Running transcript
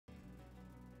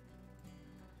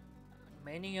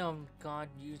many got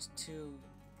used to.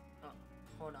 Oh,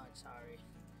 hold on, sorry.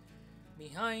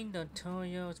 Behind the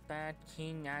Toyo's Bad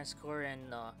King Asgore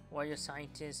and warrior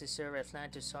scientists serve a plan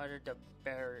to solder the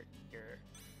barrier.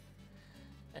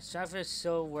 As Travis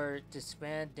so were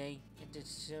disbanded, they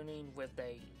disuniting with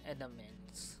the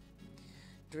elements.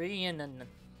 3 in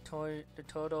the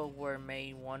total were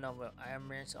made, one of the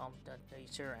elements of the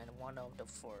nature and one of the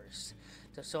force.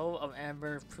 The soul of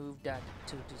Amber proved that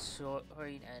to destroy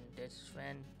and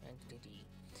disband entity.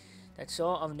 The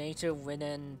soul of nature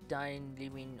within dying,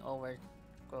 leaving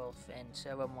overgrowth and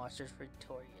several monsters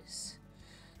victorious.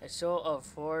 The soul of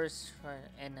force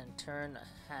in turn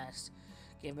has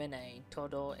given a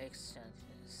total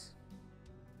existence.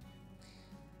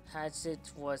 As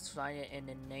it was flying in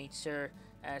the nature,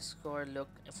 Asgore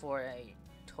looked for a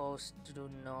toast to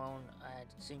known as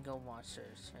single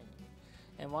monsters,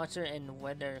 a monster in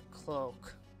weather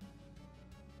cloak.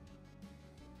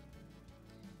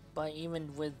 But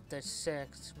even with the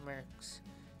 6 mercs,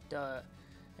 the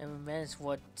immense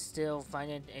would still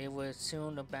find it was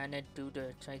soon abandoned due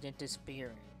to tragic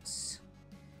experience.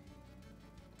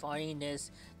 Following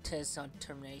this, tests on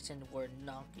termination were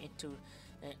knocked into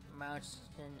a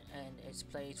mountain and its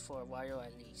place for a while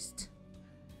at least.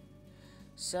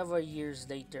 Several years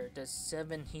later, the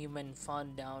 7 humans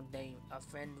found out they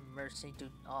offended mercy to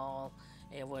all.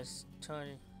 It was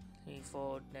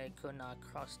full they could not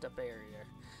cross the barrier.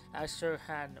 Asher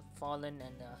had fallen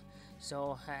and the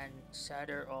soul had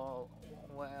shattered all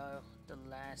while the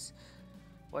last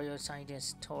warrior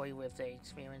scientist toy with the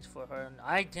experience for her.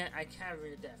 I can't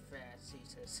read that fast,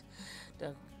 Jesus.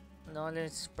 The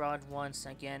knowledge brought once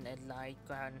again a light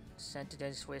ground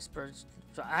sentence whispers.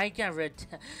 So I can't read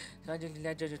that.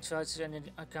 Ledger to trust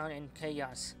and account in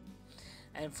chaos.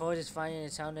 And for this fire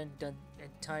it sounded the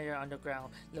entire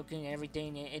underground, looking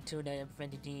everything into the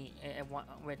infinity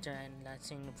winter and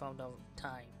lasting from the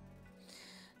time.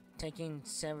 Taking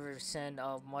 7%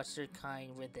 of monster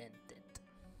kind within it.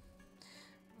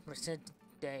 Present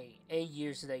day, 8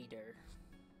 years later.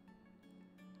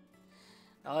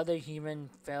 The other human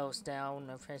fell down,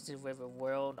 oppressed with a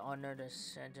world under the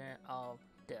center of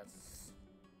death.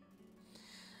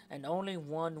 And only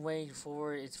one way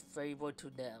forward is favorable to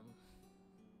them.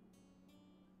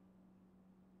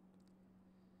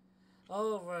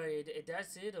 Oh right,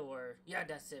 that's it, or yeah,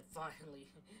 that's it. Finally,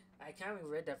 I can't even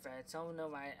read that fast. I don't know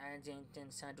why I didn't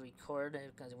decide to record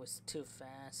it because it was too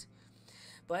fast.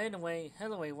 But anyway,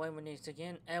 hello everyone once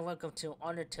again, and welcome to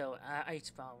Undertale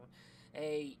Icebound,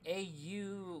 a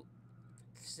AU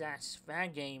 /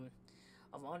 fan game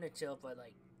of Undertale, but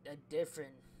like a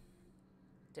different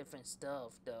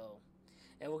stuff though.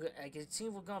 And I can see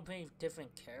we're gonna play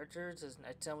different characters.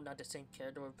 It's not the same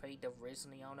character we played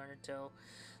originally on Undertale,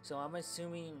 so I'm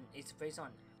assuming it's based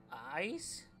on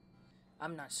ice.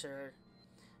 I'm not sure,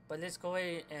 but let's go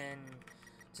ahead and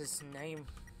just name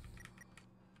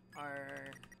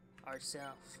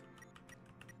ourselves.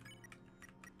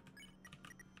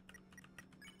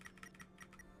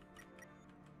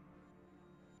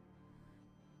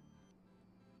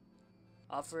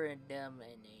 Offering them a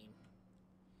name.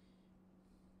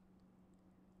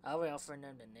 I will offer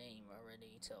them the name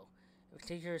already, so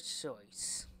take your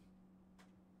choice.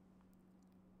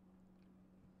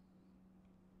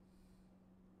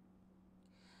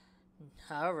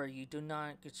 However, you do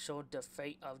not control the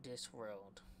fate of this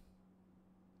world.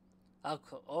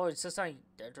 Oh, it's just like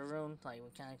deltarune, like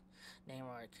we can't name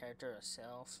our character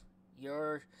ourselves.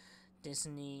 Your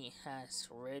destiny has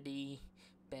already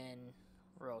been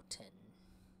written.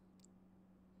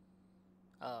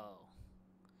 Oh.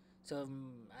 So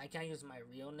I can't use my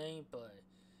real name, but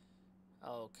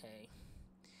okay.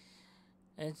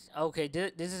 It's okay.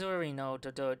 This is where we know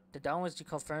the down was to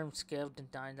confirm skip the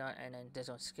data, and then this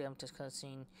one skip this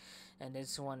cutscene, and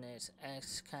this one is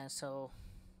X cancel.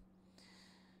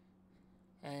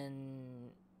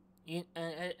 And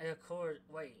of course,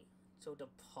 wait. So the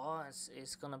pause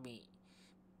is gonna be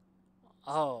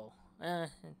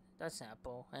that's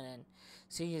Apple, and then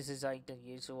C is like the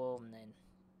usual, and then.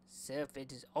 Sif,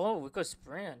 it is. Oh, we could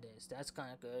spray on this. That's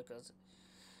kind of good, cause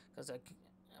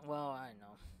I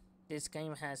know. This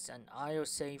game has an auto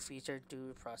save feature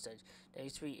due process. The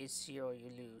HP is 0, you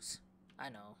lose. I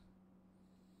know.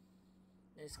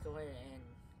 Let's go ahead and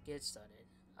get started.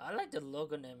 I like the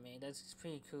logo they made. That's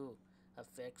pretty cool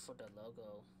effect for the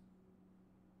logo.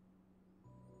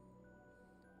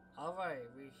 Alright,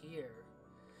 we're here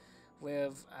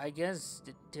with, I guess,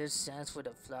 this stands for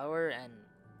the flower, and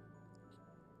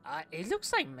it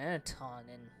looks like Marathon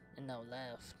in the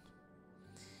left,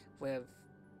 but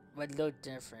look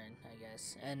different, I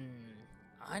guess. And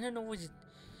I don't know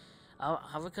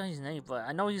I forgot his name, but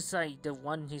I know he's like the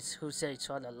one who said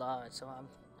shot a lot, so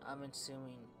I'm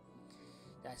assuming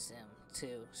that's him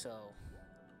too. So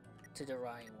to the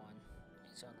right one,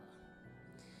 it's on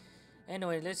the.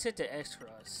 Anyway, let's hit the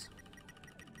extras.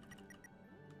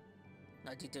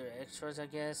 Not do the extras, I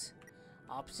guess.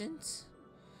 Options.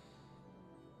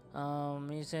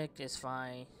 Music is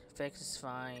fine. Effects is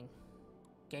fine.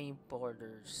 Game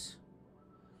borders.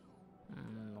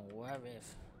 What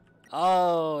if?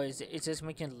 Oh, it's just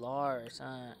making Lars.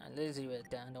 Let's leave it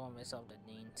down. Don't want to mess up the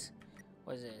names.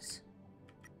 What is this?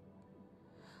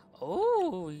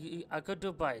 Oh, I could do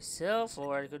it by itself,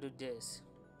 or I could do this.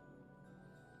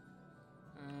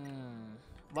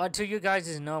 But to you guys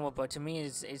it's normal, but to me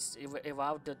it's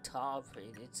without the top.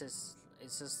 It's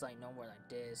just like normal like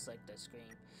this, like the screen.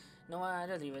 No, I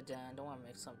just leave it down. Don't want to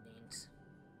mix up names.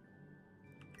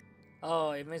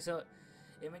 Oh, it make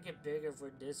it bigger for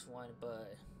this one,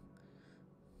 but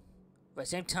at the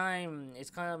same time, it's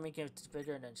kind of making it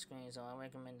bigger than the screen, so I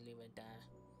recommend leave it down.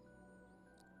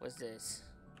 What's this?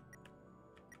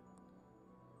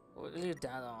 We'll leave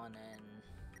that on and.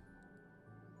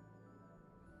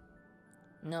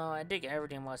 No, I think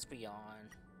everything must be on.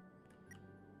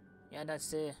 Yeah,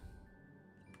 that's it.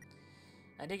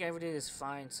 I think everything is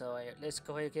fine, so let's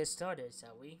go ahead and get started,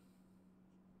 shall we?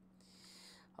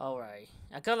 Alright.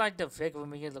 I kinda like the figure when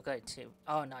we look like too.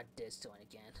 Oh, not this one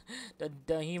again.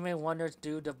 The human wonders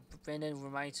do the Brennan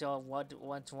reminds you of what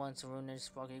once runners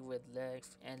sparking with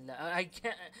legs and I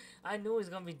can't. I knew it was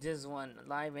gonna be this one.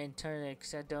 Live and turn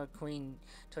except the Queen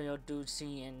Toyo do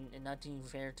see and nothing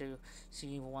fair to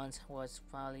see once was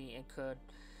probably and could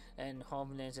and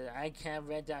homeless. I can't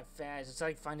read that fast. It's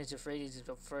like Final Fantasy is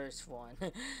the first one.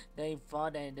 They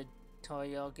fought and the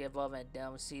Toyo gave up and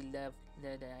them see left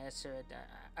the answer.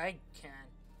 I can't.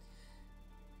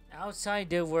 Outside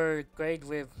they were great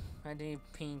with Anthony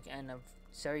Pink and a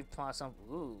Cherry Blossom.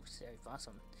 Ooh, Cherry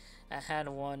Blossom. I had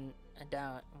one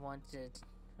down wanted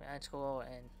at school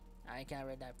and I can't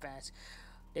read that fast.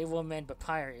 They were meant but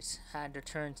pirates had to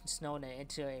turn Snowden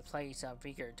into a place of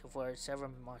vigor for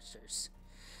several monsters.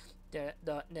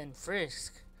 Then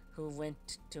Frisk, who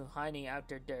went to hiding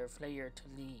after their failure to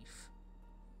leave.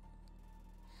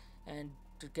 And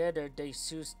together they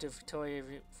seized the Victoria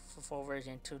forward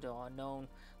into the unknown,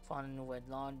 fallen with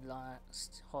long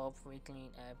lost hope weakening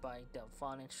by the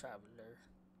fallen traveler.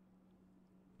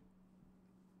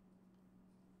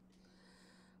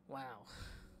 Wow.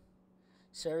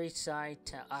 Sorry side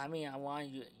I mean I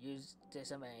want to use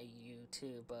this on my AU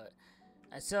too, but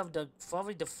instead of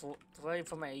probably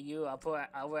for my AU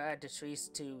I will add the trees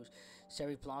to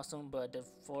Cherry Blossom, but the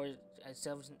four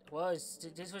itself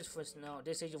this was for snow.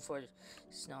 This is for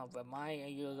snow, but my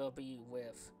AU will be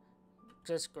with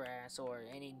just grass or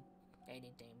anything.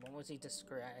 But mostly just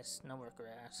grass, no more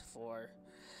grass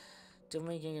to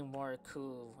make it more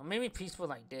cool. Or maybe peaceful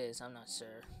like this, I'm not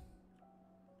sure.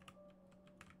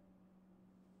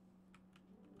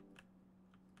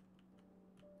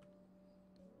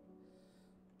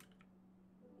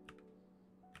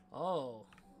 Oh,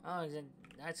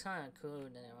 that's kind of cool.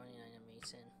 That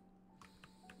animation.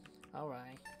 All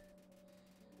right.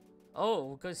 Oh,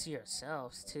 we could see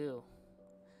ourselves too.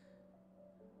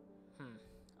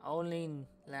 Only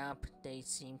lamp they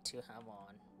seem to have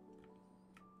on.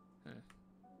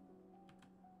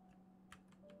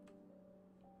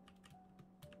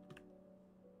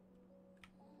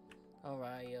 All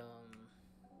right.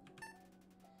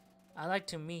 I'd like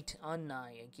to meet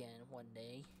Unai again one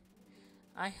day.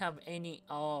 I have any.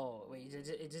 Oh wait, this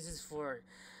is for.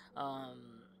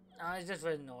 It's just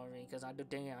for Nori because I do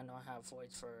think I don't have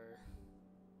voice for.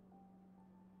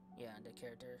 Yeah, the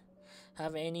character.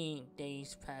 Have any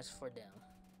days pass for them?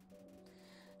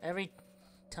 Every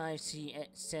time she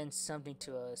sends something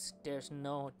to us, there's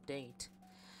no date,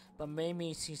 but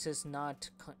maybe she's just not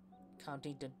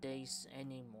counting the days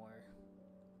anymore.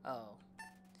 Oh.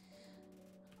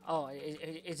 Oh,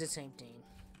 it's the same thing.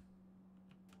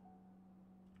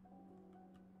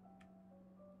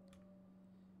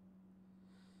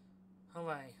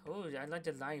 Alright, oh, I like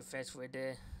the light effects with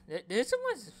the. This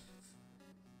was.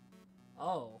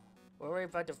 Oh, we're worried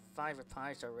about the 5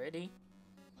 replies already?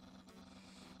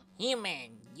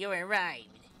 Human, you arrived.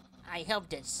 I hope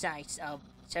the sights of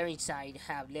Cherryside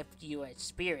have left you a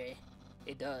spirit.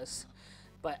 It does.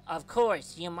 But of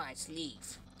course, you must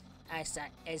leave. As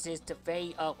is the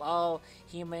fate of all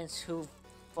humans who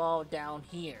fall down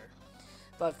here.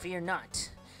 But fear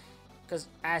not. Because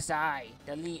as I,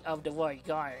 the lead of the Warrior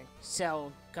Guard,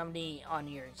 shall accompany on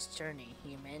your journey,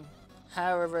 human.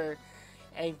 However,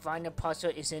 a final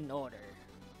puzzle is in order.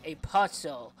 A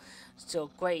puzzle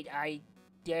so great I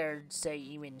dare say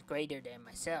even greater than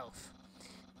myself.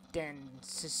 Then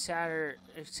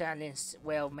silence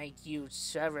will make you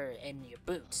shiver in your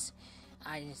boots.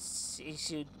 I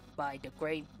issued by the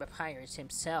great papyrus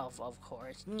himself, of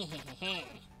course.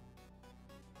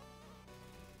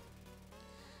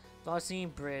 Glossy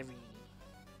Bravery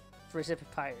versus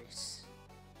Papyrus.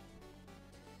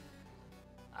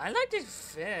 I like this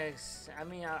fix. I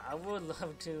mean, I would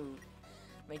love to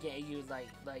make it AU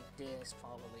like this,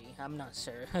 probably. I'm not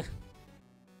sure.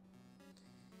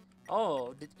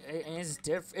 Oh, it's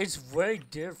different. It's way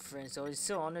different. So it's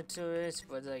still undertale,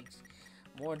 but like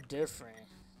more different.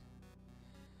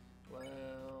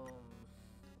 Well,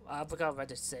 I forgot what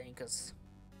to say,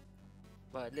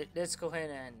 but let's go ahead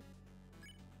and.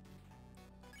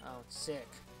 Oh, sick.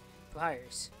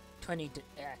 Fires. 20 to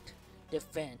act.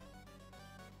 Defend.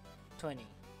 20.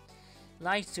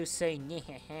 Likes to say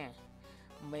nyeh.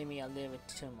 Maybe I live it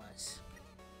too much.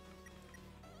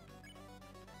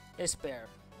 It's spare.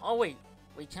 Oh wait,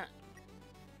 we can't.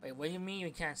 Wait, what do you mean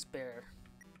we can't spare?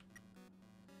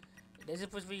 This is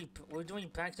supposed to be. We're doing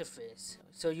pacifist.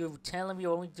 So you're telling me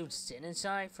we only do sit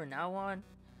inside from now on?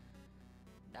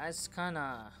 That's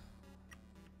kinda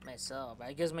messed up.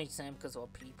 I guess it makes sense because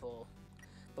of people.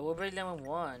 But we're already level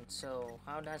 1, so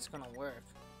how that's gonna work?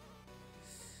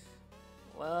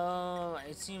 Well,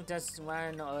 it seems that's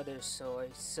why no other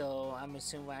sword, so I'm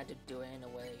assuming I had to do it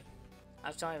anyway.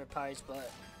 I'm sorry for Pirates,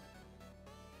 but.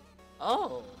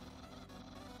 Oh!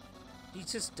 He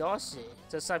just does it,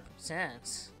 just like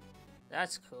sense.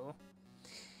 That's cool.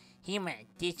 Human,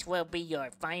 this will be your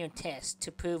final test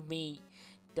to prove me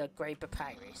the great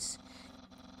papyrus.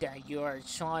 That you are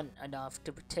strong enough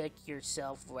to protect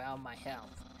yourself without my help.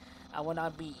 I will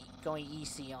not be going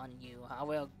easy on you. I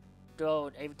will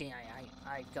throw everything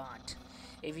I got.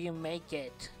 If you make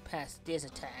it past these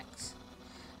attacks,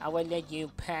 I will let you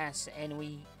pass and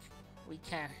we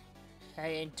can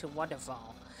head into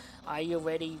Waterfall. Are you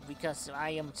ready? Because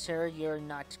I am sure you're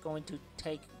not going to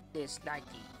take this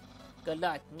lightly. Good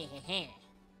luck.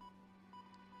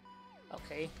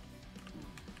 Okay.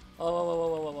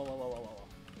 Oh.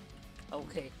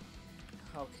 Okay.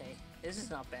 Okay. This is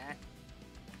not bad.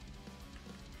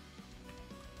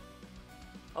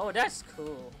 Oh, that's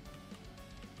cool.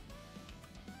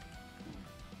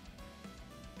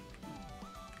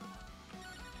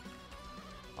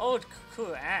 Oh,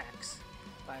 cool axe.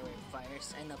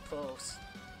 Fires and a pulse.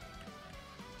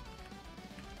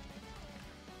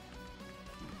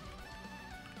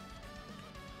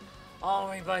 Oh,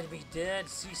 we're about to be dead.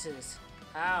 Jesus.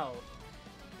 How?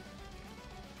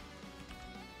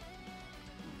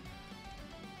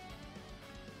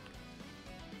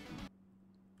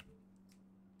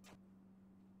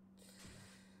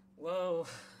 Whoa.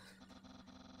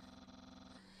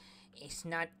 It's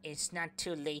not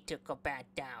too late to go back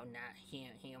down now,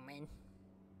 human.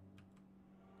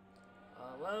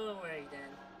 Well, right then.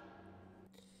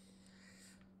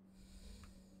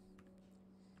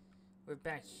 We're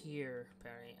back here,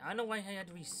 apparently. I don't know why I had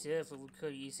to be safe, if we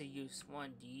could easily use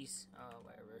one of these.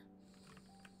 Whatever.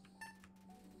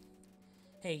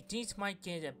 Hey, these might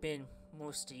get a bit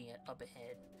musty up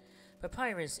ahead.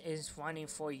 Papyrus is running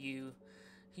for you.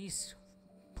 He's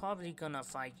probably gonna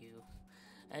fight you.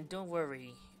 And don't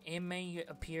worry, it may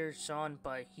appear Sean,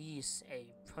 but he's a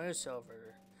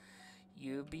pushover.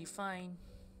 You'll be fine.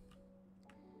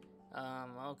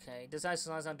 Okay. This as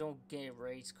long as I don't get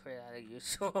rage quit out of you,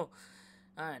 so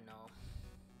I don't know.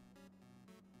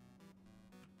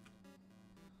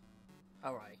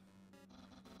 Alright.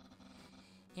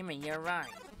 I mean, you're right.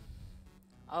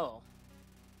 Oh.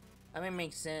 I mean,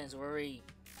 makes sense. Worry.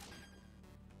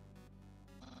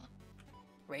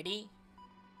 Ready?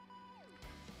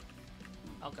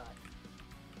 Oh god.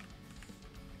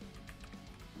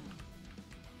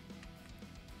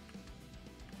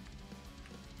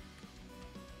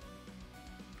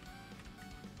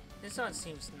 This one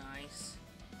seems nice.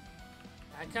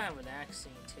 Kind of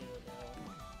relaxing too, though.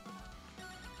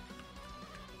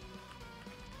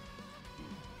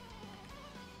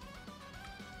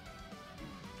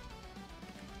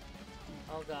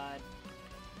 Oh god.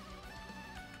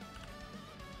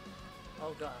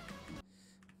 Oh god.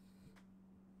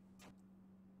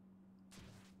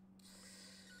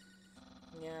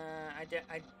 Yeah,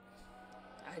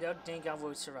 I don't think I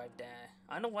will survive that.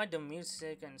 I don't know why the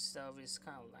music and stuff is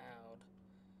kind of loud.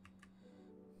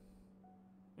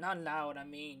 Not loud, I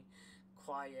mean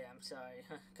quiet. I'm sorry.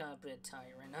 Kind of a bit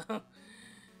tired right now.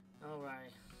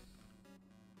 Alright.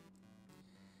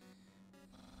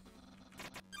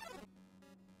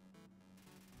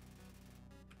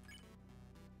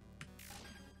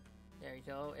 There you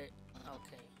go.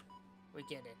 Okay. We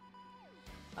get it.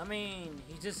 I mean,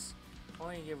 he just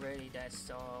want to get ready,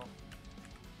 that's all.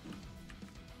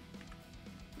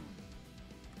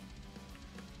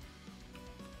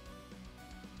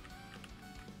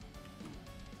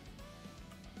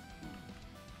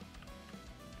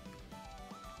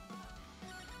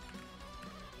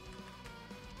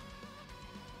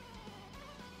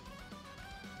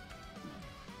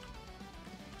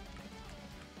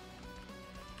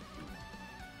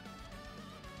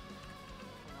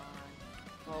 Come on.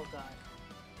 Oh god.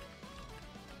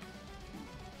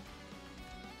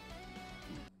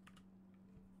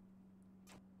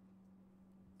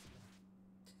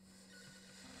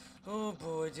 Oh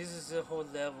boy, this is the whole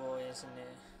level, isn't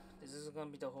it? This is gonna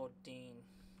be the whole thing.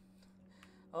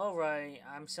 Alright,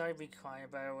 I'm sorry to be quiet,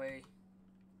 by the way.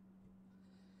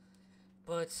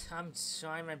 But I'm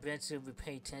trying my best to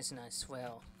pay attention as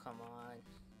well. Come on.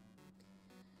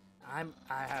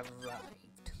 I have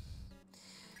arrived.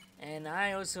 And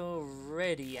I also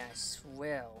ready as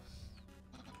well.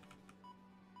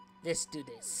 Let's do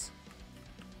this.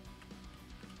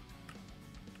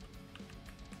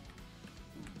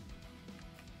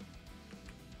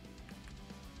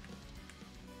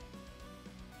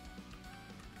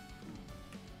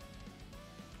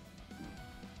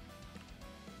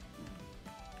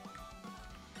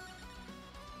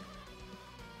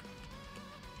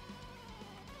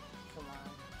 Come on.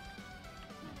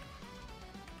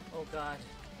 Oh god.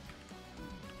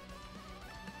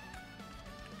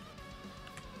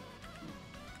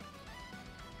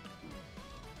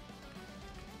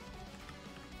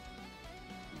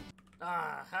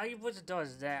 Ah, how you supposed to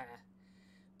does that?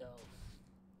 Though.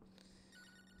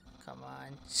 Come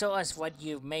on. Show us what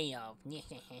you made of.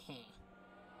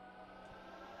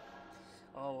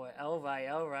 Oh, alright.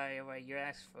 You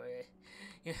asked for it.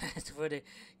 You asked for it.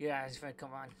 You asked for it.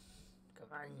 Come on. Come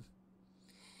on.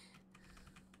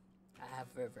 I have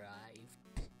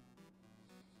arrived.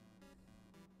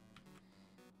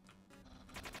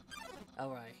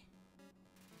 Alright.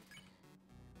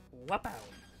 Whop out.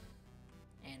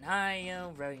 And I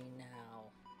am ready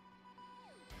now.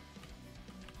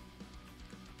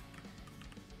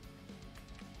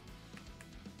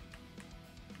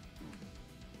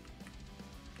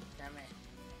 Damn it.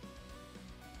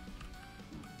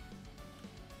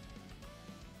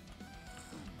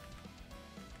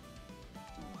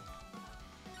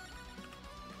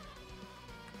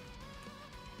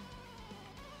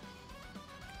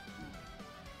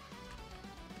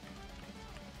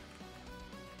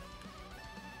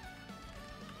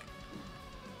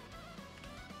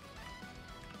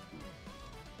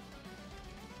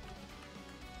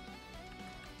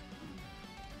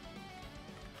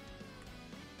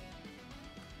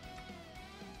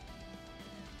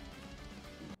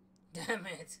 Damn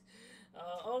it.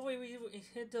 Oh wait, we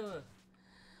hit the...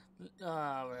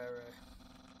 right.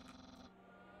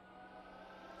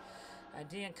 I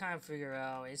didn't kind of figure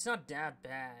out. It's not that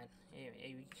bad.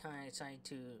 We kind of trying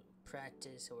to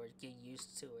practice or get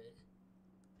used to it.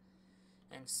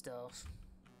 And stuff.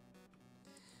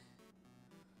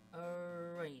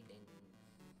 Alright then.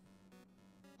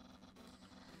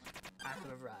 I've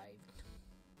arrived.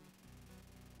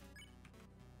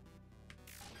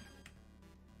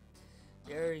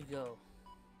 There you go.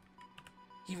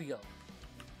 Here we go.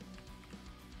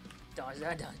 Dodge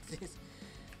that, dodge this.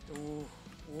 Ooh,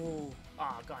 ooh.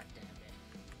 Ah, oh, god damn it.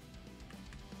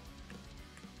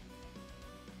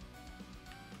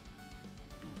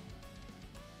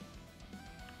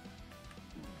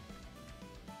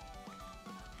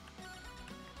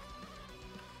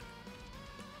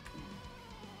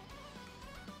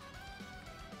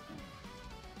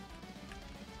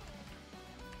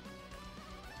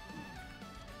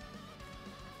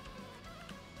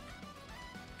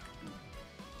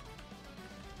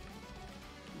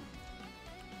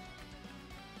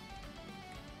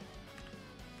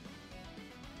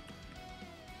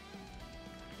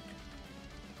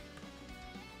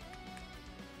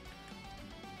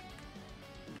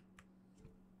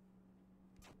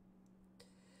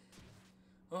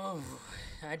 Oh,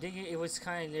 I think it was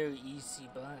kind of very easy,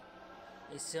 but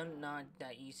it's still not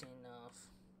that easy enough.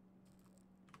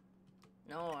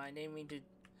 No, I didn't mean to.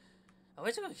 I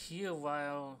was gonna heal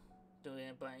while doing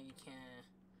it, but you can't.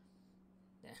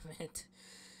 Damn it.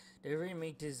 They really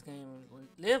make this game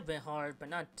a little bit hard, but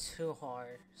not too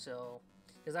hard. So,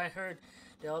 because I heard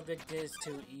the update is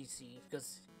too easy,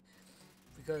 because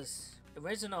the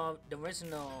original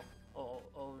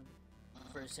old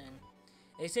version,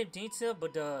 they same detail,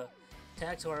 but the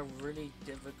attacks are really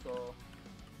difficult.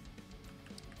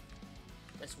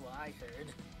 That's what I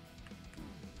heard.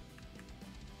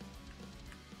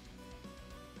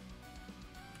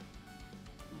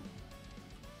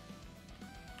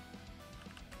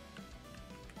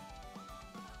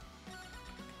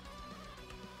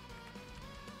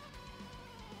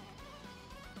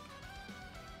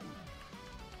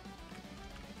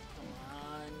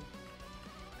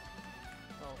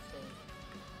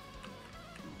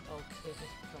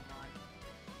 come on.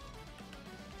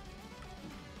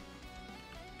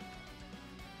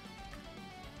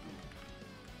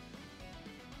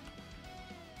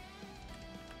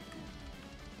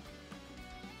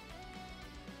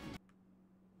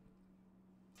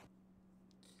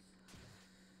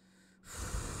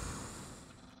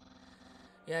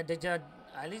 Yeah, they just,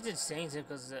 at least it's saying it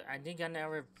because I think I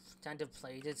never tried to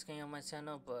play this game on my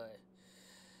channel, but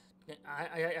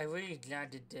I really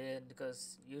glad they did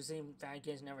because using fan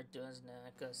games never does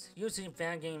that because using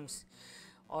fan games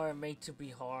are made to be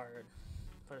hard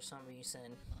for some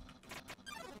reason.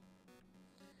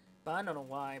 But I don't know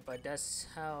why, but that's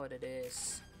how it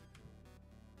is.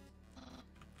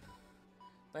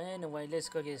 But anyway, let's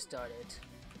go get started.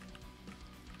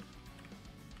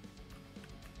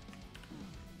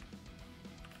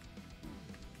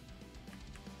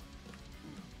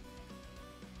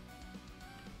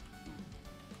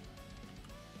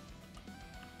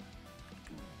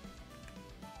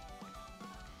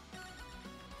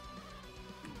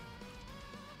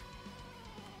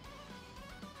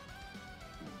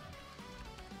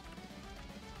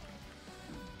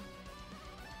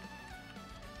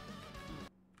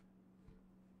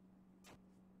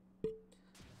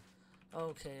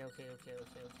 Okay.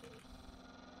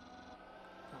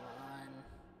 Come on.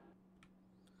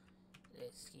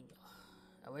 Let's keep.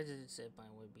 I wish it said mine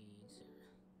would be easier.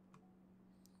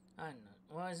 I don't know.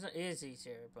 Well, it is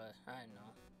easier, but I don't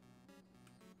know.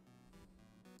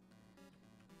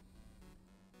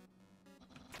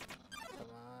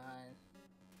 Come on.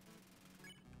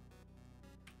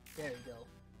 There we go.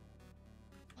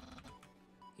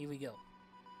 Here we go.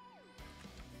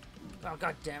 Oh,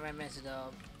 god damn, I messed it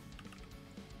up.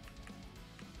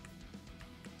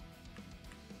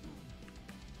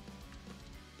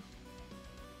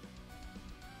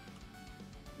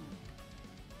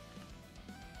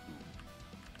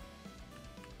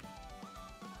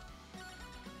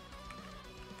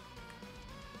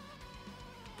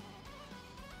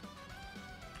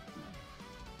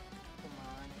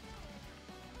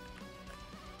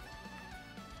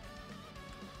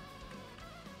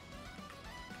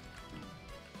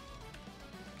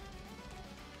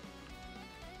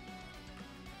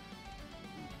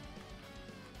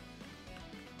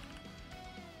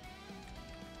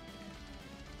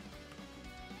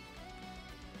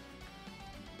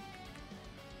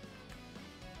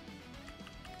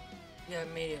 Yeah,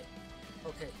 I made it.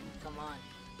 Okay, come on.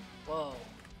 Whoa.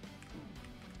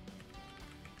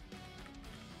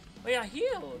 Oh yeah,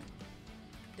 healed!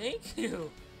 Thank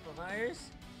you,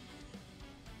 Myers.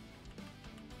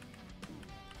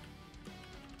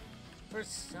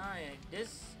 First sign,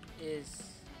 this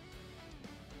is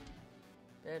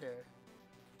better.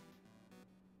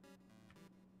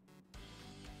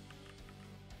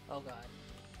 Oh god.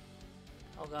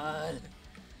 Oh god.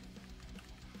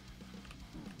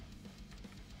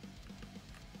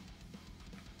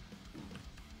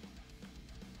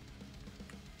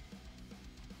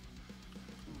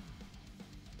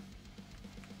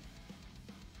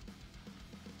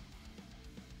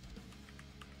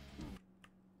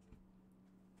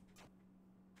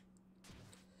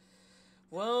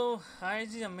 Well, I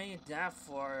didn't make it that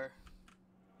far.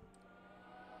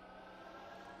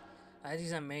 I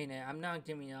just made it. I'm not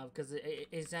giving up because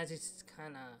it's actually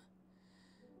kind of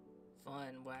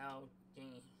fun. Wow, you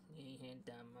ain't hit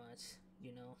that much,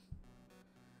 you know.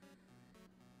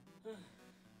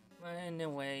 But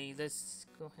anyway, let's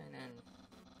go ahead and.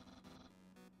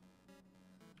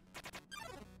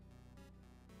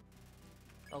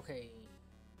 Okay,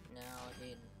 now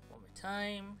hit one more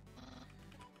time.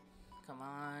 Come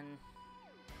on.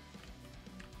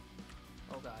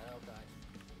 Oh god, oh god.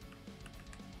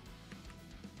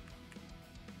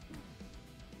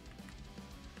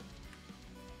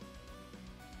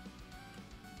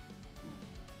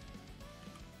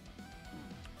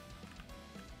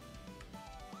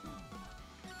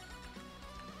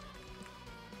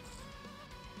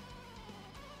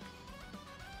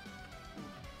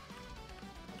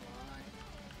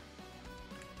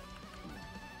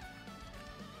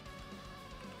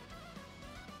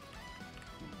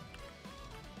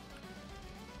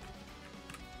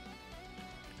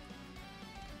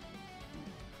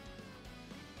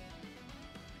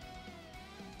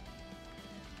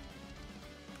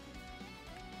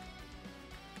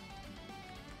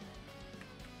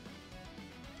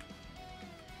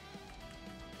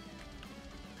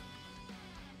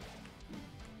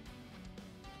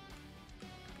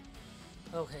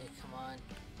 Okay, come on.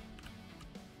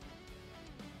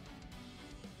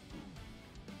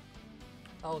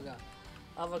 Oh god.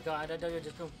 Oh god, I thought you were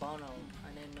just going Bono.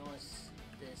 I didn't notice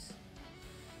this.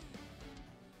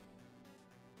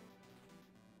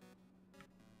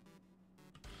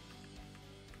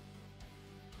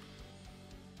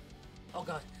 Oh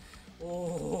god.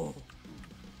 Oh.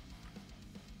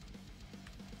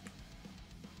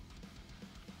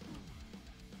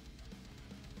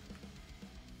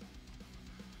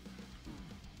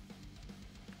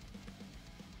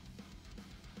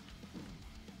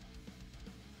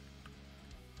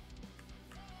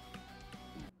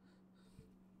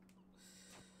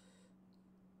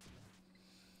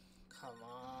 Come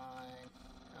on.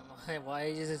 Come on. Why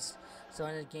is this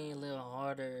starting to get a little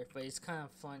harder? But it's kind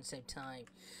of fun at the same time.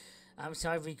 I'm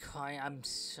sorry to be crying. I'm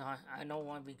sorry. I don't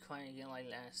want to be crying again like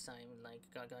last time. Like,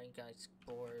 got you guys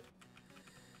bored.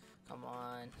 Come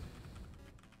on.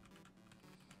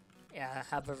 Yeah,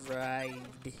 I have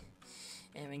arrived.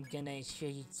 And I'm gonna show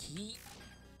you key.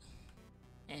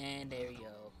 And there we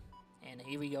go. And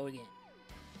here we go again.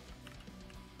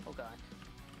 Oh god.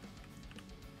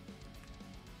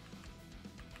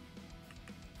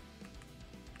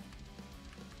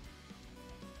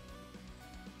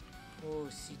 Oh,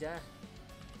 see that?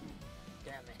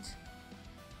 Damn it.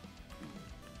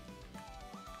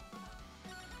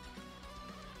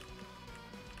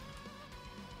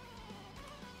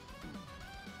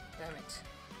 Damn it.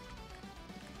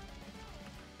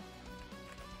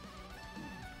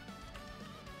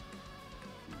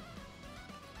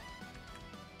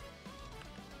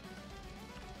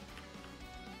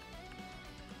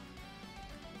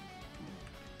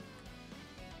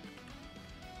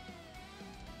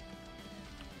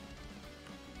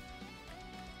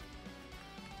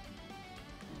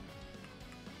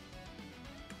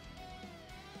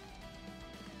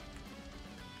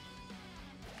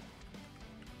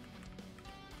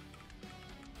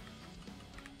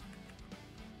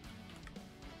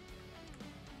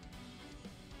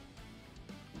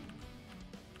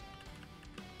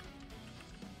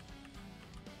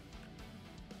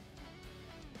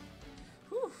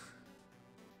 Whew.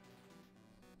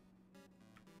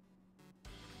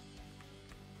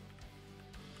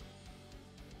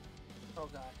 Oh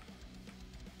god.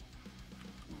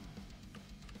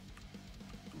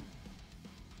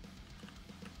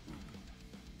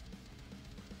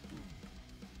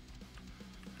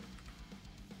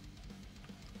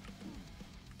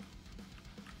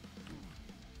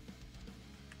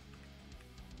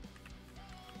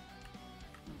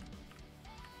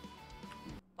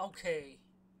 Okay.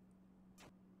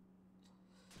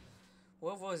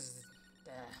 What was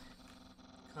that?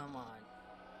 Come on.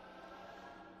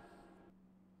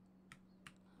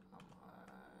 Come on.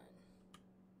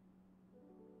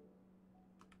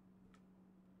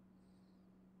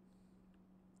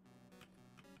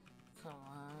 Come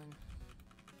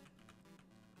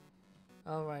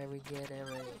on. Alright, we get it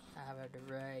right. I have it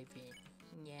right.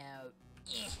 Now.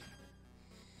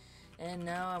 And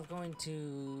now I'm going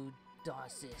to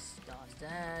dodge this. Dodge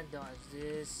that. Dodge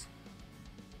this.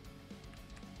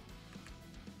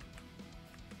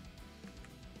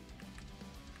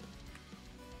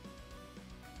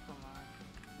 Come on.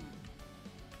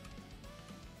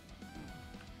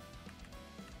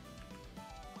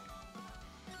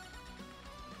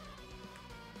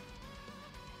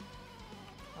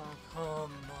 Oh, come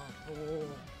on.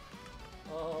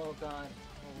 Oh, oh god.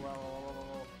 Whoa, whoa, whoa, whoa,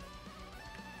 whoa.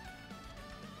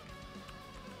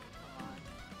 Come on.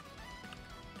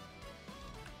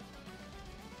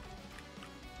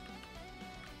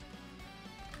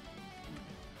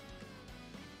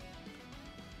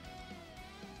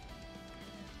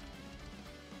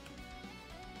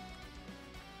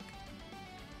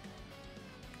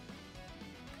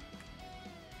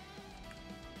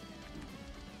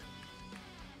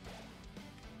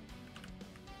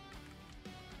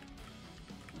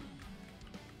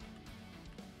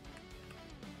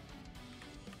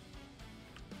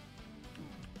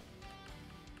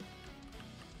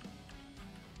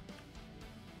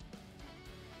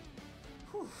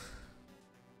 Whew.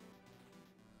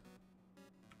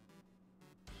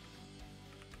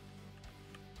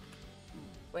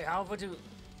 Wait, how would you?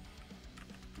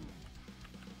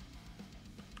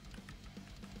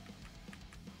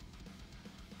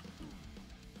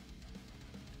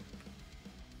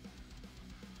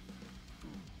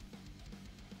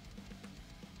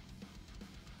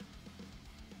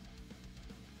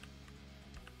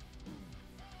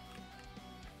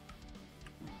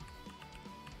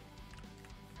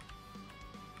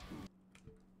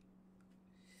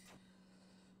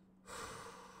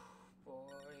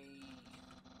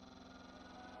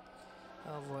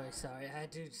 Oh boy, sorry. I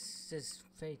had to just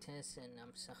pay attention.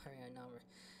 I'm sorry. I know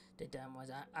the damn was.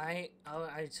 I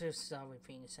just start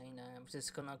repeating saying that. I'm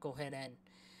just gonna go ahead and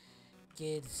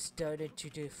get started to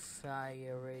the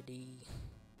fire already.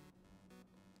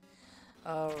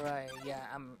 Alright, yeah,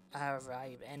 I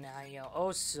arrived and I am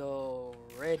also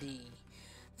ready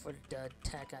for the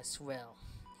attack as well.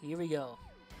 Here we go.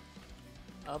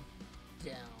 Up,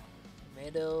 down,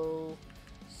 middle,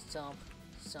 stomp,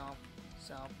 stomp,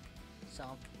 stomp,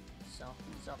 stomp, stomp,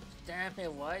 stomp. Damn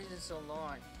it, why is it so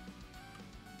long?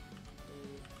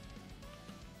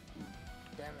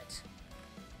 Damn it.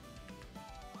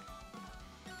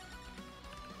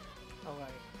 Alright.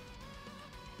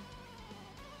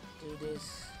 Do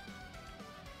this.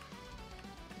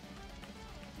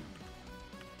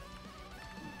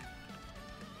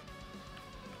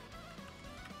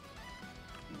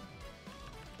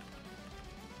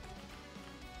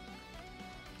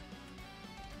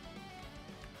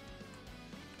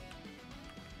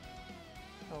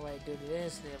 Alright, do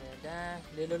this, that.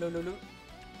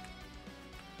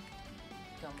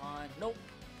 Come on. Nope.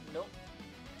 Nope.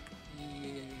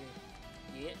 Yeah.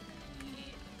 Yeah.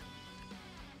 Yeah.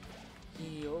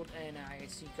 Healed and I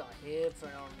actually got hit for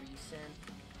no reason.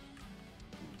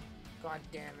 God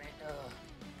damn it. Ugh.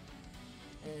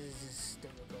 This is just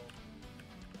difficult.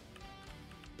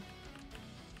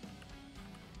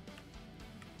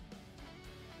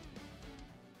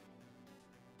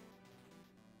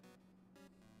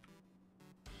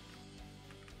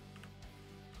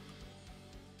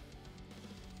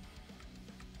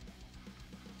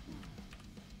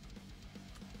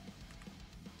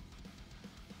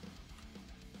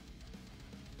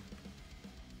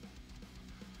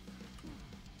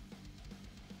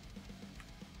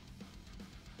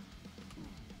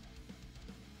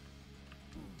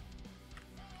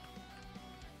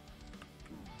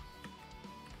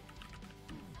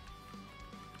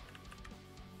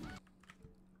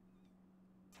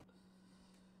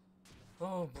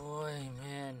 Oh boy,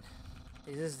 man.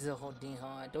 This is the whole thing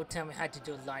hard. Don't tell me I had to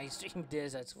do live stream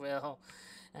this as well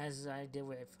as I did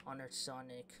with Honor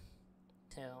Sonic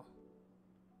Tail.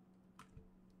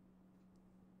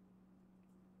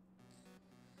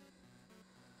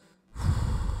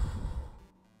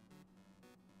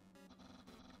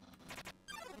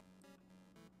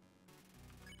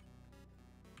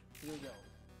 Here we go.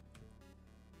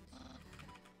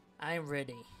 I'm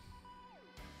ready.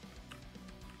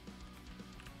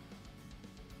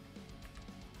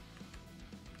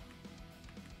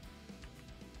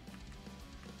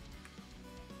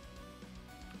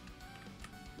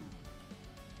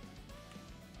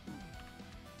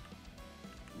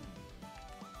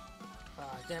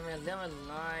 Damn it, 11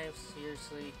 lives,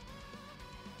 seriously.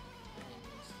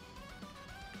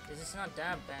 This is not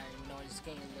that bad, you know, it's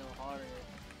getting a little harder.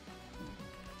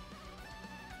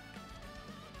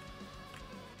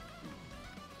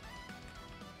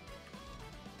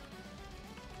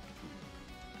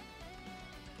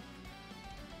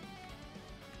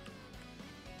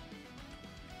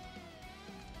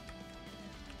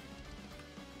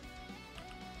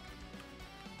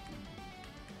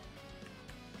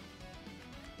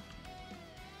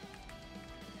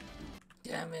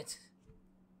 Damn it.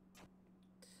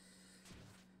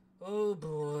 Oh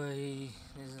boy,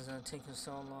 this is gonna take us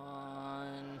so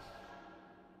long.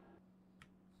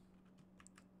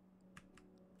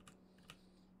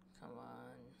 Come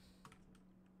on.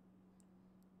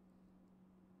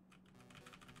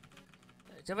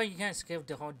 It's about you can't skip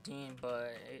the whole thing,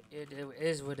 but it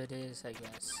is what it is, I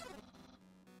guess.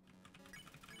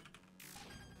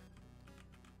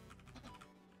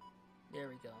 There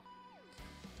we go.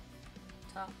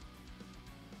 Top.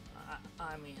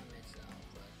 I mean, I messed up,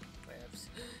 but perhaps.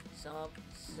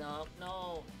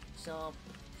 No.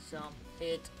 Some,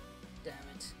 hit. Damn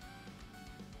it.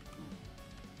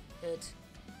 Hit.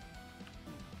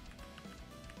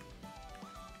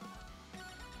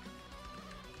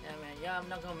 Yeah, man, yeah, I'm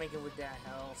not gonna make it with that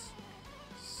health.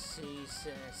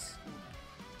 Jesus.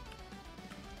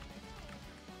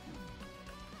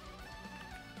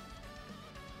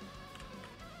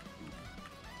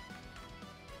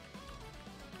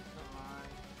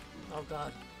 Oh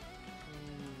god.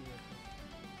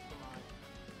 Come on.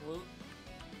 Whoop.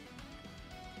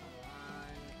 Come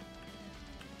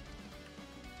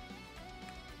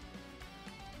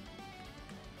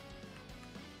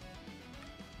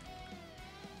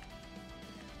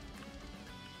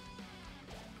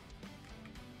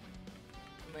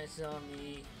on. Mess on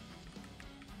me.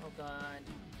 Oh god.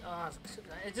 Oh,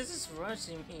 this is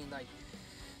rushing me like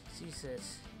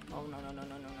Jesus. Oh no.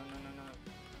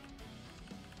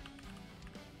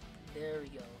 There we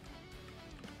go.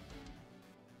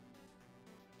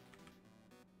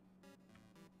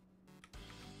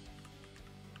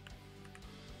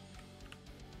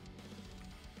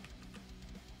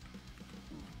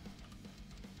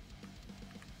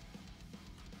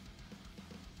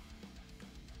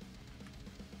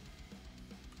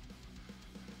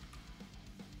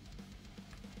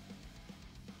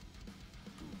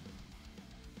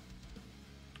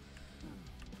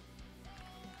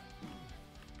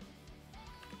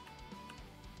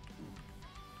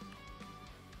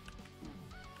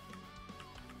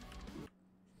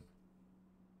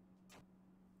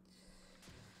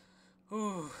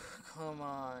 Ooh, come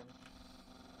on.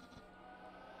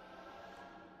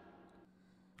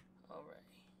 Alright.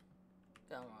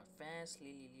 Come on, fast.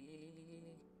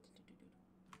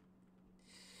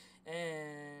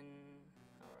 And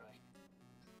alright.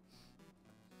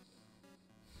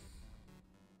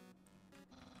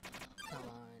 Come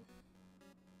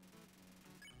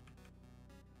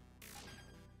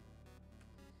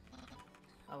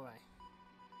on. Alright.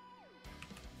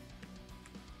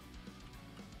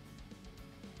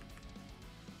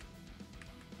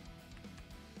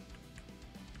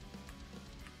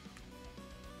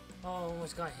 Oh,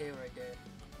 almost got hit right there.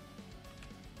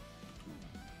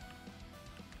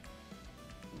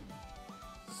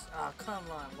 Ah, oh, come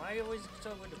on. Why you always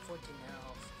start with the 14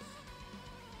 health?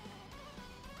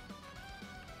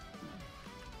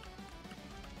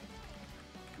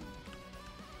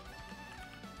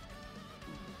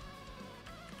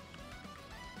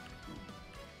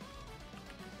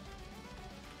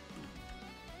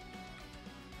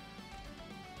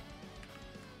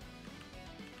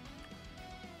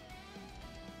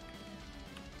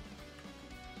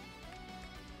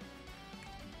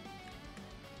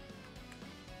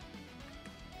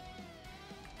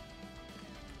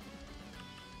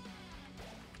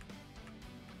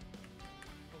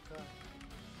 Okay.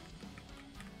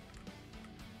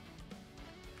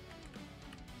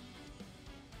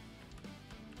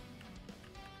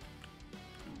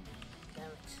 Damn it.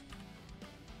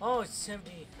 Oh, it's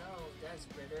 70. Oh, that's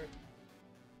better.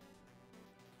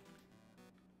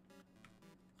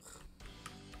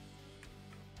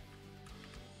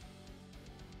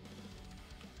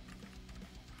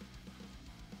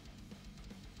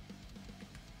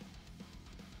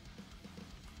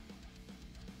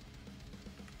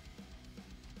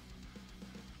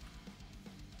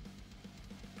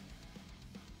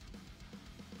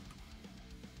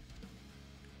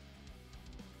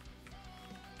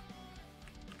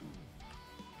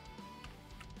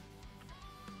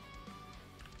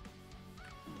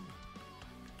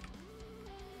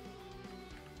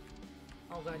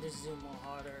 Oh god, this is even more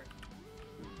harder.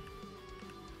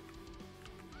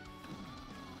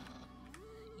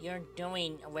 You're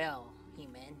doing well,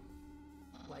 He-Man.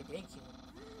 Why, thank you.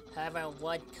 However,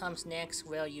 what comes next,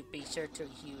 will you be sure to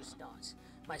use those.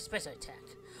 My special attack.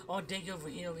 Oh, thank you for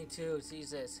healing too,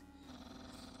 Jesus.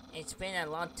 It's been a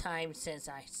long time since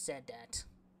I said that.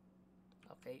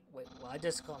 Okay, wait, what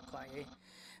just got quiet?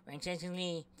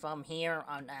 Intentionally from here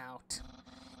on out.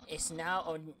 It's now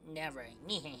or never.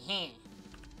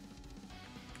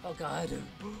 Oh god.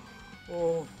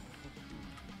 Oh.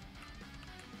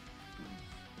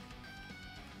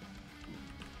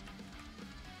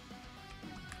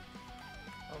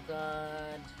 Oh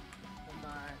god. Oh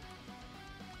god.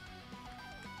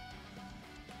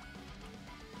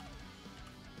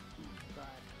 Oh god.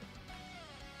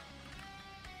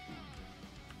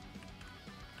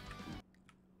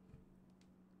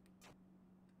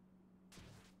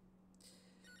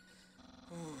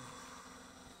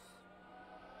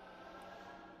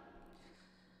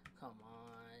 Come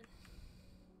on.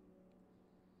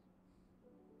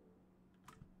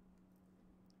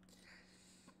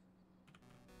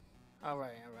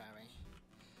 Alright.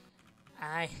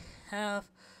 I have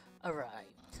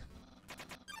arrived.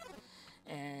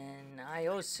 And I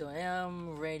also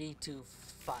am ready to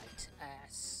fight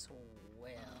as well.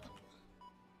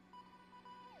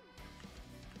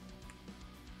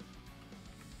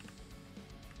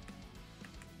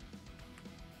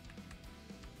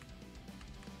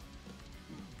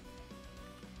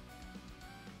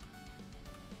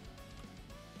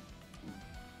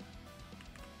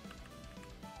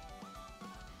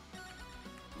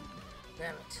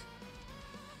 Damn it.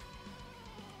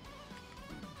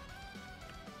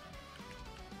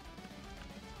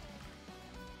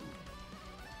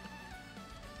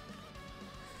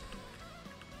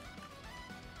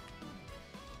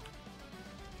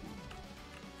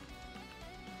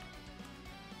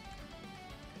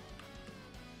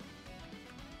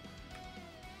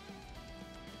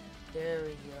 There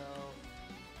we go.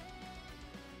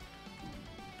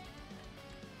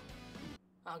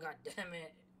 Oh god damn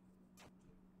it.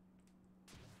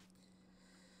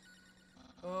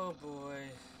 Oh boy.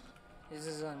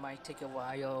 This might take a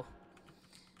while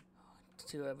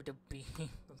to able to be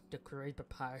the great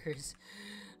papyrus.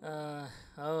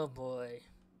 Oh boy.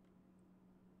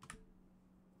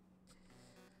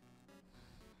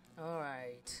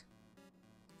 Alright.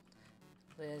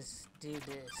 Let's do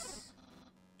this.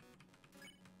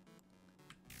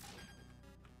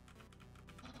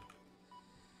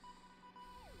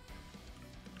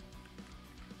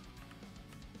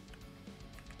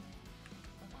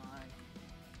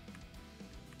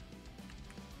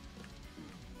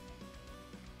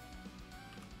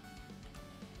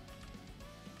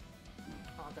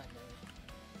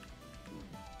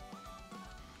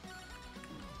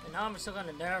 And now I'm stuck on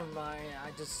the never mind.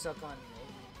 I just stuck on 8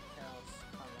 health.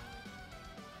 Come on.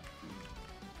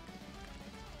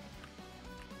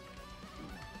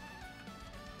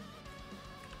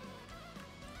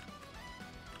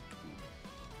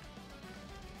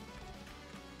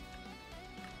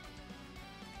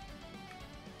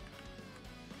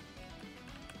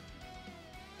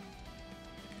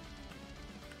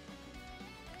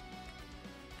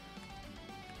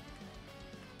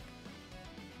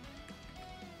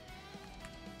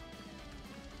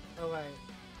 Alright.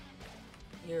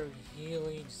 Your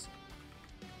healings.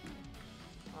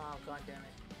 Oh, god damn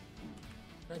it.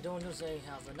 I don't lose any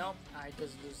health. Nope, I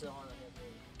just lose all of it.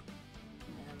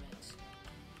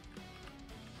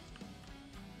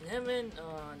 Damn it.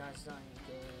 Oh, that's not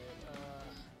good.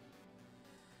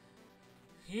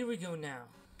 Here we go now.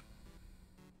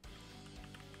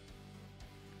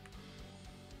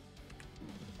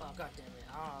 Oh, god damn it.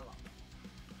 Oh,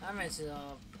 I messed it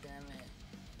up. Damn it.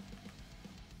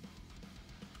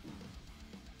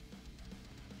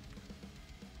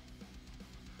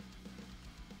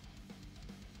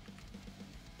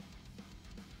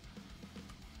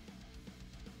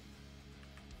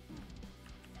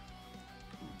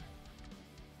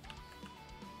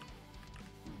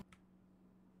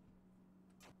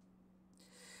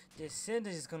 They said that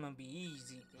it's gonna be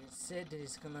easy. They said that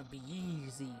it's gonna be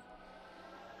easy.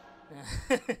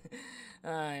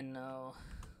 I know.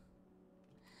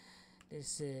 They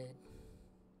said.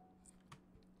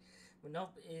 But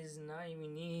nope, it's not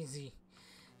even easy.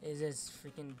 It's just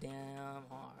freaking damn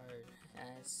hard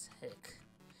as heck.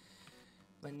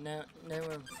 But no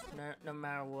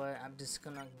matter what, I'm just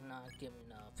gonna not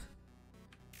giving up.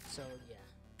 So yeah.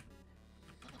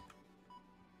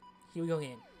 Here we go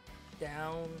again.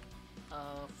 Down,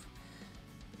 up,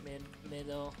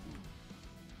 middle,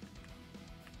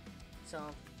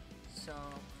 so,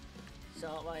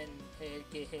 and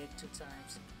get hit 2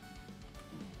 times,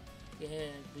 get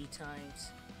hit 3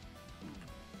 times,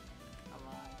 come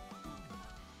on,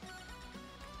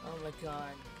 oh my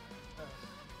god,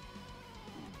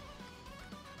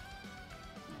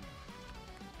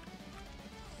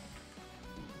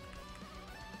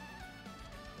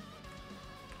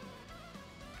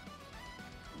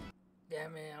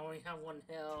 damn it, I only have 1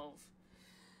 health.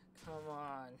 Come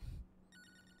on.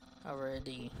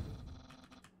 Already.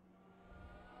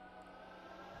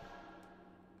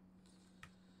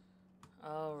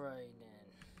 Alright then.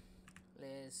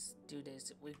 Let's do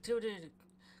this. We did it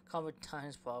a couple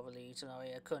times probably, so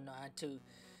I couldn't have to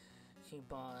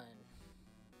keep on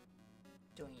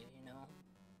doing it, you know?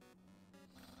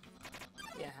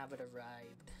 Yeah, have it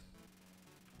arrived.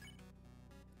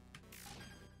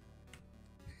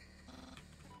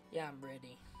 Yeah, I'm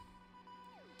ready.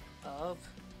 Up,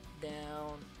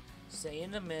 down, stay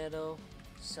in the middle,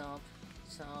 sump,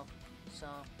 ah.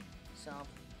 Sump.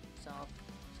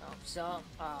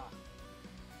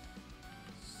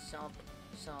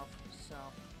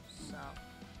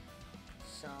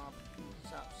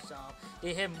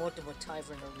 They hit multiple times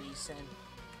for no reason.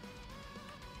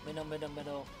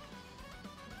 Middle.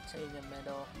 Stay in the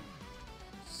middle.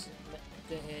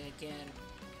 Go ahead again.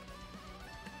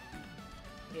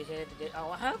 Get hit again.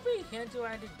 Oh, how many hands do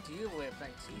I have to deal with?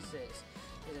 Like, Jesus.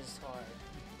 It is hard.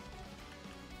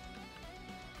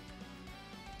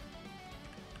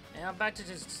 And I'm about to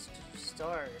just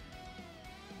start.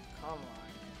 Come on.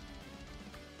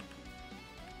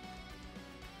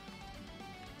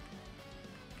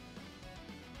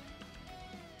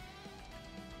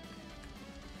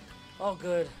 Oh,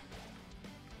 good.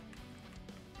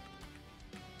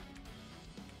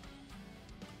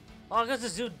 Oh, I got to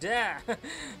do that.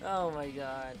 Oh my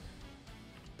god.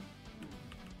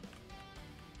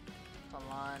 Come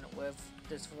on, with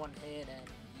this 1 hit and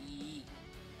yeet.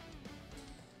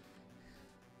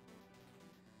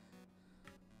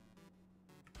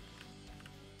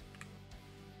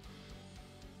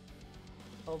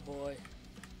 Oh boy.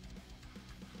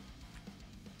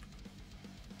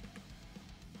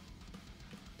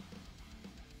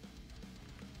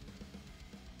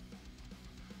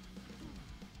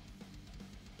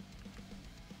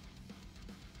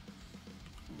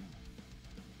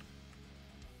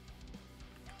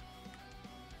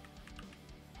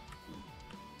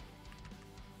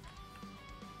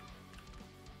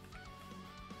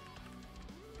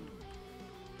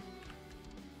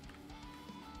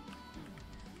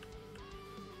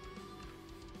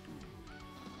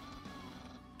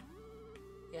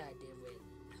 Yeah, I did with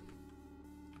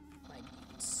my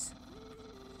beats.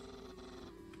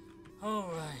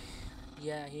 Alright.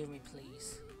 Yeah, hear me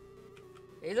please.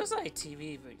 It looks like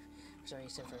TV, but for some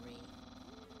reason for me.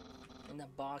 In the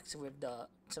box with the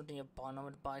something at the bottom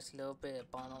of the box, a little bit at the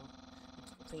bottom,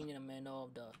 clean in the middle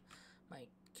of my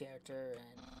character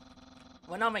and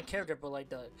well, not my character, but like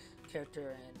the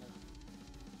character and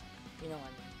you know what I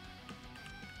mean.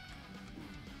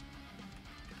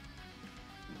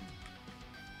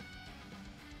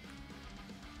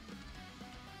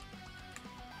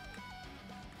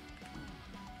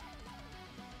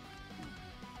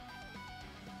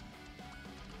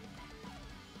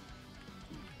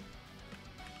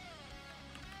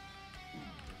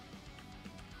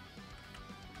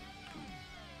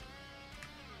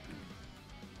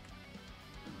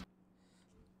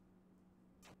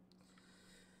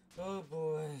 Oh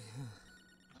boy.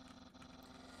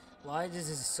 Why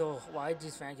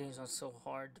these fan games are so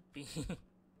hard to beat?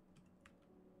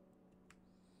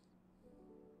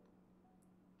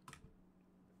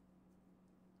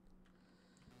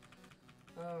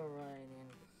 Alright,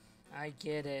 and I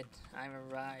get it. I'm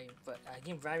right, but I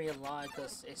can vary a lot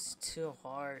because it's too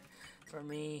hard for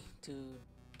me to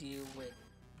deal with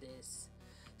this.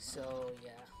 So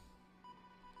yeah.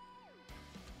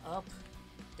 Up,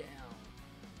 down.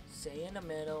 Stay in the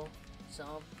middle.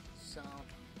 Sump, sump,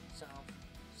 sump,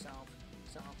 sump,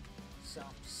 sump,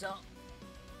 sump, sump.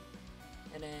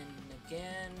 And then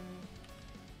again.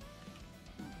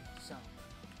 Sump.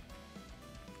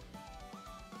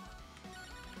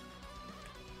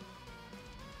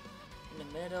 In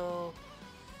the middle.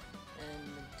 And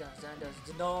that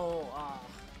does no.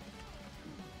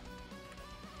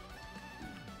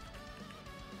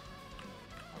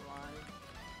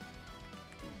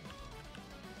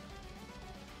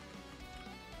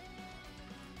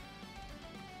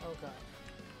 Oh god.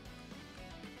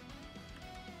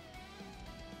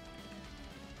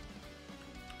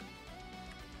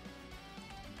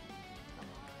 Come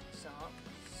on, stop,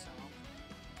 stop.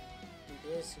 Do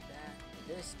this, do that,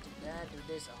 do this, do that, do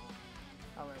this. Oh,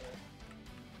 however.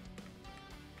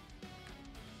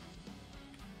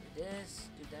 Do this,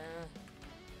 do that.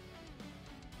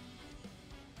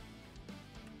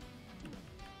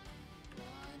 Come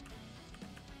on.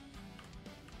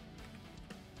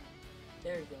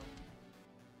 There you go.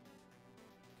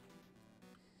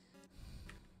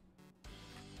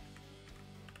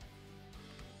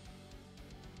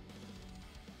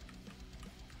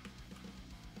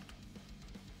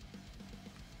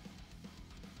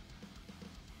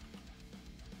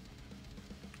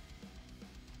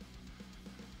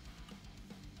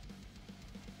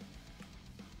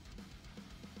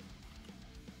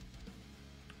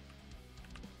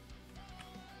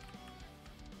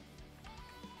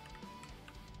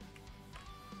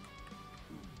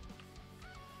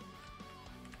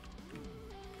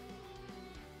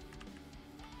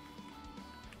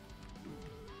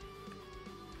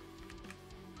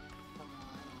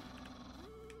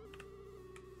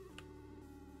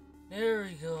 There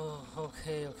we go.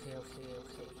 Okay.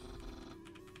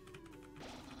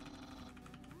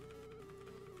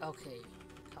 Okay.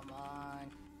 Come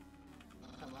on.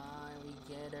 Come on, we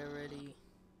get it already.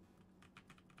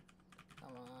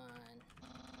 Come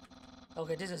on.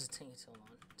 Okay, this is taking so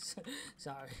long.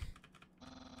 Sorry.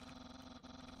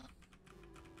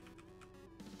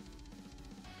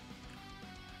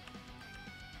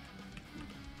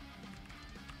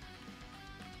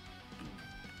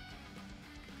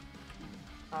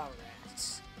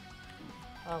 Alright.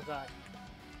 Oh god.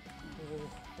 Ooh.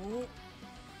 Ooh.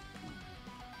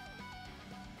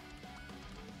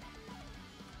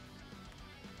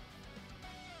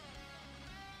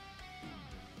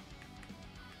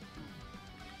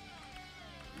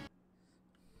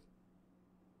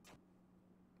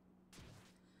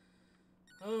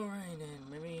 Alright then,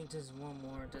 maybe just one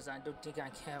more, because I don't think I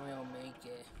can really make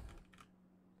it.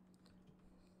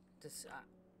 This,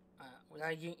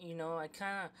 you know, I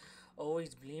kind of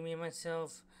always believing in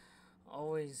myself,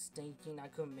 always thinking I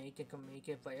could make it,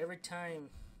 but every time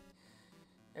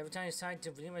I decide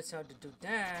to believe myself to do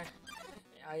that,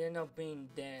 I end up being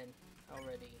dead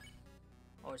already,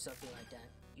 or something like that,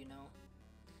 you know?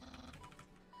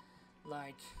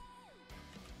 Like,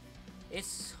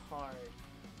 it's hard,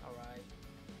 alright?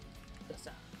 Because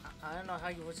I don't know how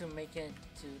you were to make it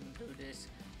to do this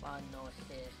while no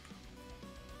hit.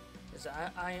 Because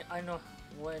I know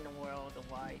what in the world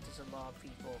why there's a lot of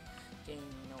people getting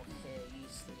no hit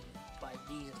easily by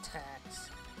these attacks.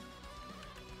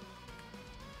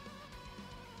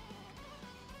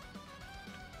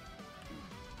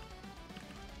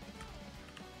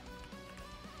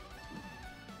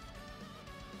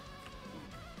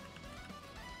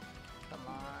 Come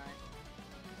on.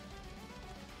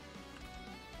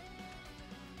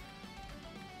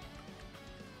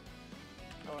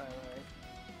 Alright.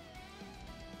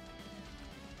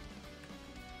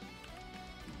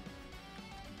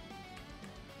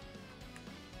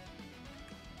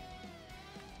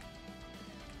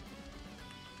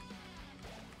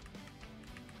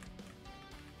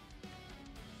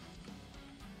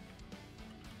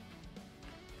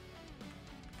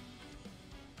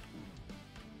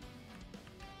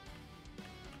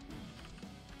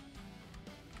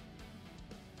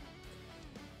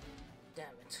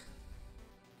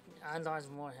 I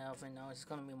lost more health and now it's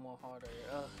gonna be more harder.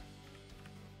 Ugh.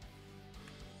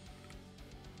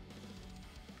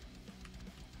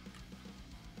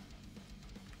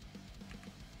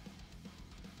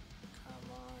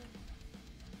 Come on.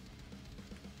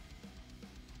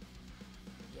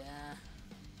 Yeah.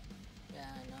 Yeah,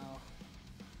 I know.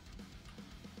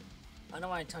 I know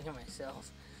why I'm talking to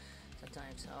myself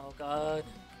sometimes. Oh god.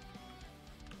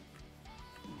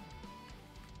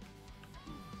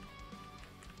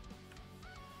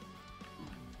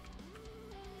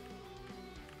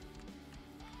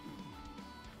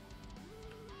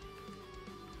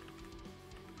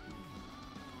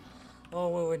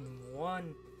 Oh, with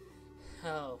one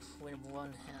health. With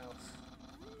one health.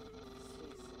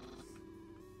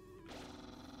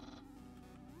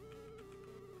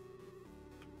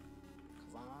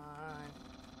 Come on.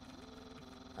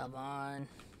 Come on.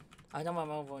 I know my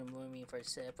mouth won't move me for a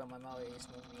sec, but my mouth is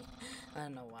moving. I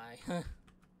don't know why.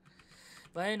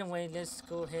 But anyway, let's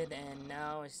go ahead and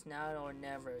now it's now or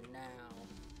never now.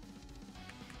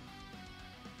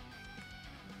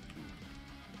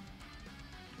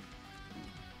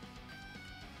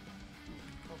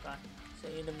 Okay,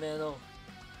 stay in the middle.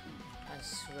 I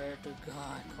swear to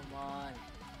God, come on.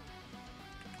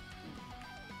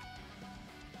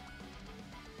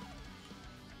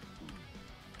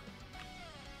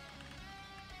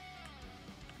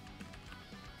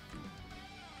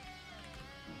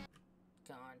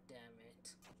 God damn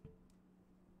it.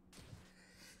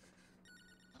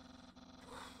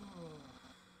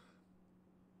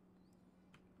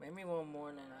 Maybe one more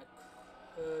and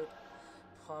I could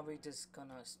probably just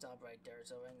gonna stop right there.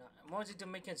 So right now, I wanted to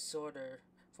make it shorter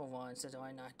for once, so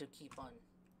I not have to keep on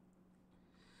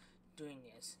doing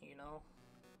this, you know?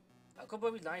 I could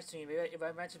probably live stream if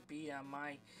I manage to beat. I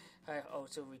might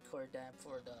also record that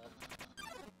for the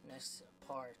next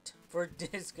part for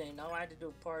this game. Now I have to do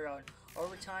a part on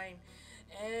overtime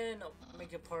and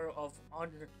make a part of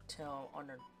undertale on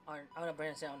the brand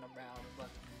on the round, but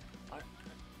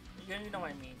you know what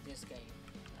I mean. This game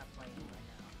I'm playing right now.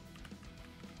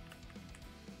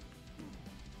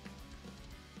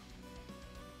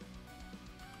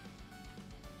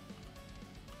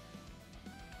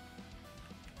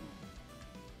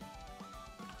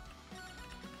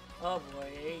 Oh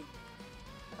boy,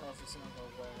 oh, if it's not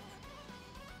gonna work.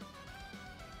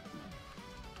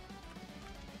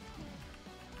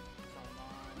 Come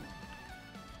on.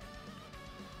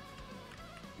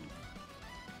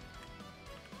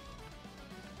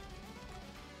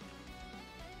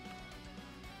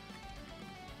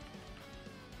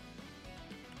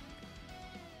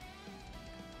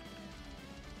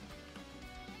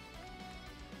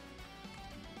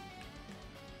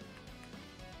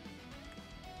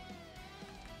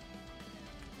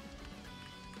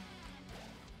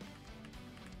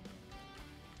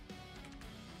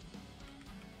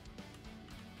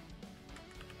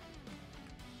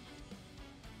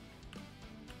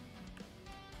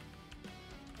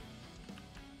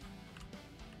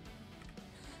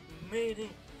 Made it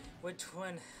with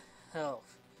 1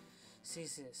 health.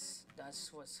 Jesus,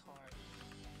 that's what's hard.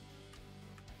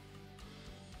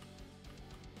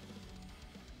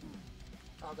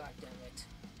 Oh god damn it.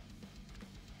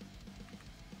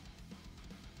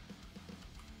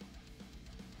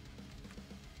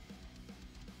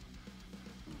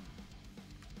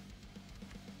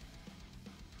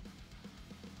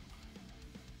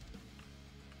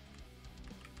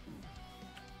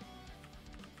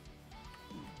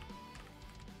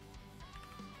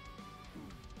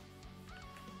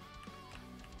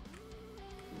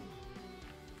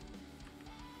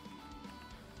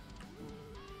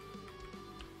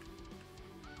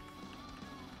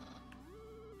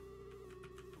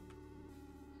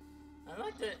 I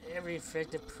like the every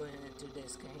effect they put into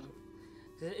this game.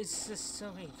 It's just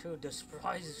something cool. The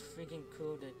surprise is freaking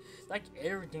cool. Like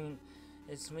everything,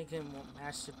 it's making a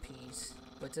masterpiece.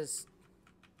 But just,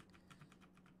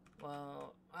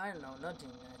 well, I don't know, nothing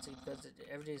actually, because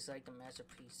everything's like a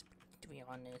masterpiece. To be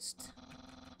honest,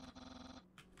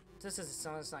 this is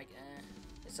sounds like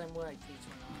it's like more like Peach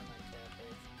went on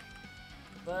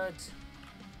like that, but.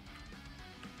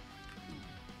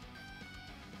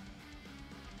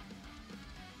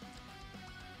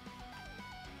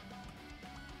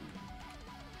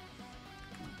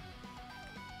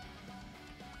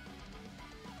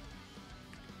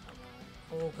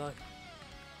 Oh god.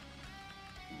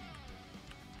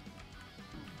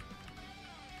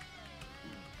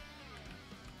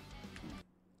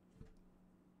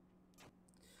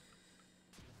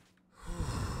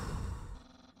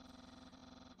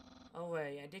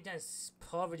 Alright, I think that's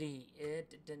probably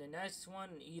it. Then the next one,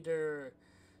 either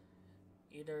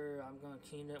either I'm gonna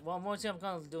keep it. Well, mostly I'm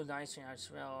gonna do live stream as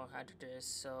well after this.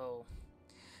 So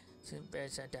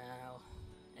there's a DAO.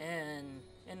 And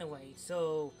anyway,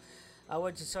 so I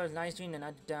would just start live stream and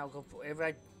after that I'll go. If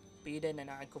I beat it, and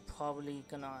I could probably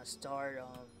gonna start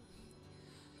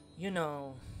you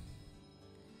know,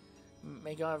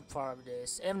 make a part of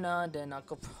this. If not, then I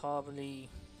could probably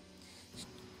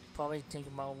think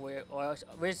about where or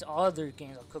which other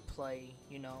games I could play.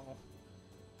 You know,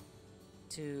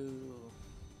 to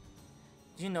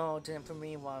for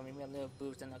me, while maybe a little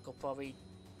boost, and I could probably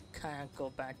kind of go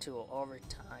back to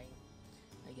overtime,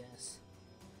 I guess.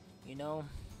 You know,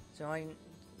 so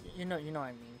you know what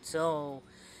I mean. So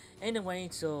anyway,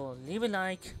 so leave a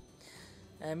like.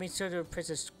 And make sure to press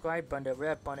the subscribe button, the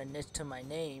red button next to my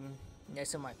name,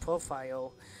 next to my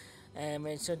profile, and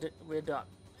make sure to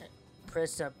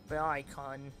press the bell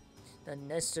icon, the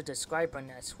next to the subscribe button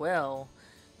as well,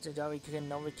 so that we can get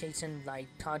notifications like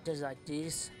contents like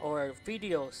this, or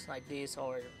videos like this,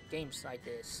 or games like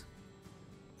this.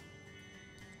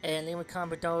 And leave a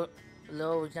comment down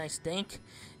below what you guys think,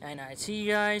 and I see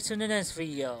you guys in the next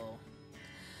video.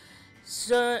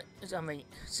 So,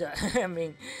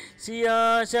 see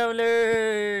ya,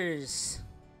 travelers!